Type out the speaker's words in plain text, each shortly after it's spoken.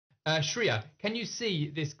Shreya, can you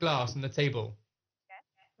see this glass on the table?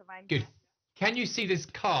 Yes. Good. Can you see this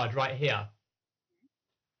card right here?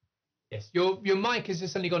 Yes. Your mic has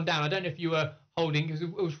just suddenly gone down. I don't know if you were holding, because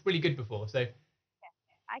it was really good before. So. Yes,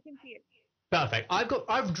 I can see it. Perfect.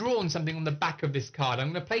 I've drawn something on the back of this card.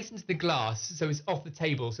 I'm going to place it into the glass so it's off the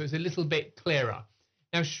table, so it's a little bit clearer.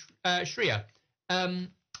 Now, Shreya,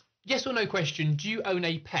 yes or no question, do you own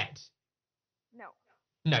a pet? No.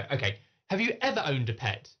 No, okay. Have you ever owned a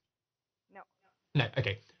pet? No. No,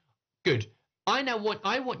 okay. Good. I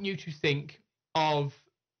want you to think of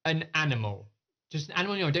an animal. Just an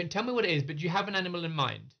animal. Don't tell me what it is, but do you have an animal in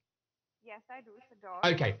mind? Yes, I do. It's a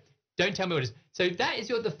dog. Okay. Don't tell me what it is. So that is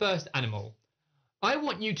the first animal. I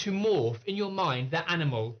want you to morph in your mind that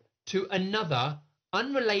animal to another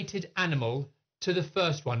unrelated animal to the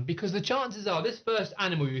first one, because the chances are this first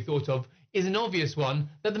animal you thought of is an obvious one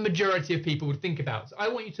that the majority of people would think about. So I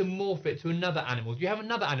want you to morph it to another animal. Do you have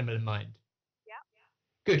another animal in mind? Yeah.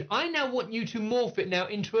 Good. I now want you to morph it now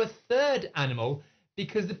into a third animal,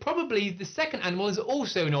 because probably the second animal is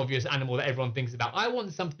also an obvious animal that everyone thinks about. I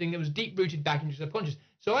want something that was deep-rooted back into your subconscious.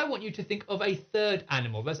 So I want you to think of a third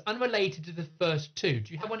animal that's unrelated to the first two.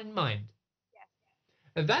 Do you have one in mind? Yes.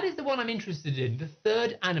 Now that is the one I'm interested in, the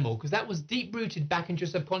third animal, because that was deep-rooted back into your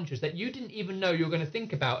subconscious that you didn't even know you were going to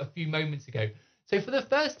think about a few moments ago. So for the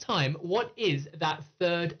first time, what is that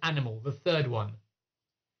third animal, the third one?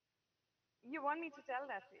 You want me to tell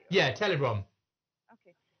that to you? Yeah, tell everyone.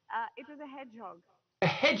 Okay. It was a hedgehog. A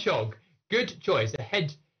hedgehog. Good choice. A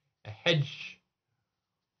hedgehog.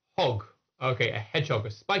 Okay, a hedgehog, a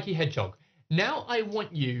spiky hedgehog. Now I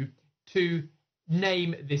want you to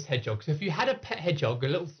name this hedgehog. So if you had a pet hedgehog, a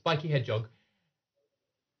little spiky hedgehog,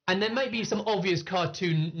 and there might be some obvious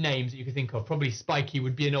cartoon names that you could think of. Probably Spiky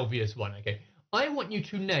would be an obvious one. Okay, I want you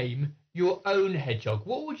to name your own hedgehog.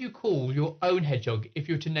 What would you call your own hedgehog if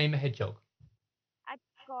you were to name a hedgehog? I'd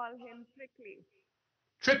call him Prickly.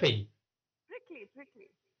 Trippy. Prickly.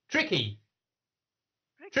 Tricky.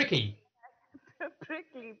 Tricky.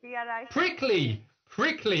 Prickly. P-R-I.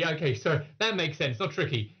 Prickly. Okay, so that makes sense. Not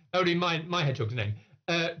tricky. That would be my hedgehog's name.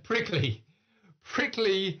 Prickly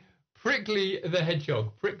the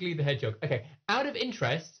hedgehog. Prickly the hedgehog. Okay. Out of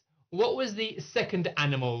interest, what was the second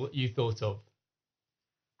animal you thought of?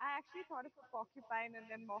 I actually thought of a porcupine and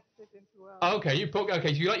then morphed it into a...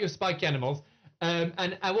 Okay, so you like your spiky animals.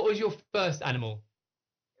 And what was your first animal?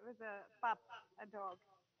 It was a pup, a dog.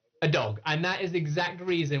 A dog. And that is the exact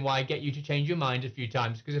reason why I get you to change your mind a few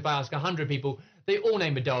times. Because if I ask 100 people, they all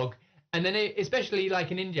name a dog. And then, especially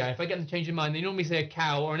like in India, if I get them to change their mind, they normally say a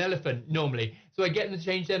cow or an elephant, normally. So I get them to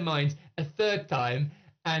change their minds a third time.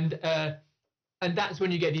 And that's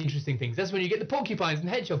when you get the interesting things. That's when you get the porcupines and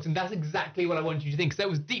hedgehogs. And that's exactly what I wanted you to think. So that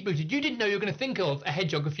was deep-rooted. You didn't know you were going to think of a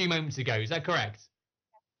hedgehog a few moments ago. Is that correct?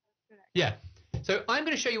 Correct. Yeah. So I'm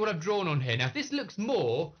going to show you what I've drawn on here. Now, this looks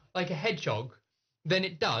more like a hedgehog than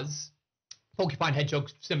it does. Porcupine,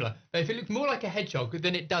 hedgehog, similar. But if it looks more like a hedgehog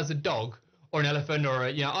than it does a dog or an elephant or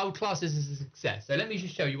I would class this as a success. So let me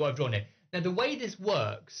just show you what I've drawn here. Now, the way this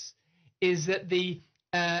works is that the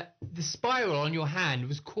spiral on your hand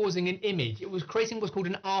was causing an image. It was creating what's called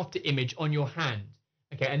an after image on your hand.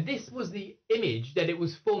 Okay, and this was the image that it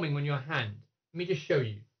was forming on your hand. Let me just show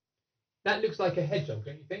you. That looks like a hedgehog,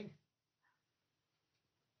 don't you think?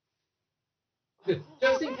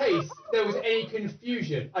 Just in case there was any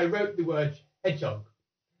confusion, I wrote the word hedgehog.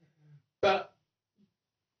 But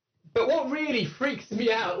what really freaks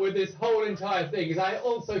me out with this whole entire thing is I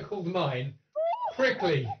also called mine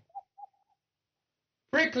Prickly.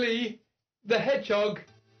 Prickly the hedgehog,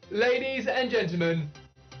 ladies and gentlemen.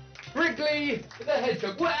 Prickly the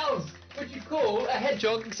hedgehog. What else would you call a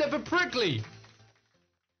hedgehog except for Prickly?